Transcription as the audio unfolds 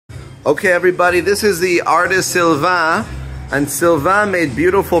Okay, everybody, this is the artist Sylvain, and Sylvain made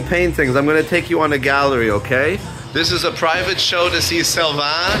beautiful paintings. I'm going to take you on a gallery, okay? This is a private show to see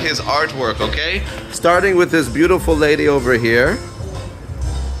Sylvain, his artwork, okay? Starting with this beautiful lady over here.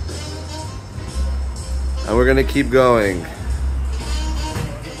 And we're going to keep going.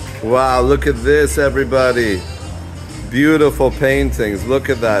 Wow, look at this, everybody. Beautiful paintings.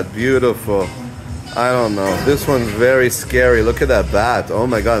 Look at that, beautiful. I don't know. This one's very scary. Look at that bat. Oh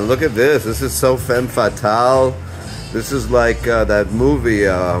my god. Look at this. This is so femme fatale. This is like that movie.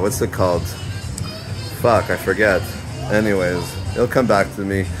 What's it called? Fuck, I forget. Anyways, it'll come back to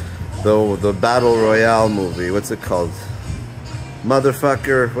me. The Battle Royale movie. What's it called?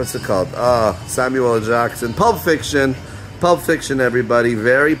 Motherfucker. What's it called? Samuel L. Jackson. Pulp Fiction. Pulp Fiction, everybody.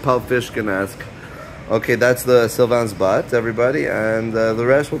 Very Pulp Fiction-esque. Okay, that's the Sylvain's butt, everybody. And the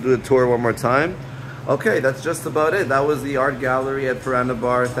rest, we'll do the tour one more time. Okay, that's just about it. That was the art gallery at Piranha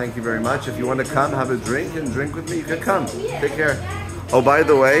Bar. Thank you very much. If you want to come, have a drink and drink with me, you can come. Take care. Oh, by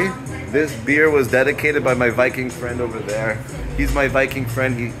the way, this beer was dedicated by my Viking friend over there. He's my Viking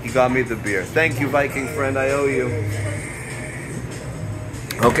friend. He got me the beer. Thank you, Viking friend. I owe you.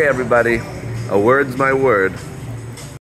 Okay, everybody. A word's my word.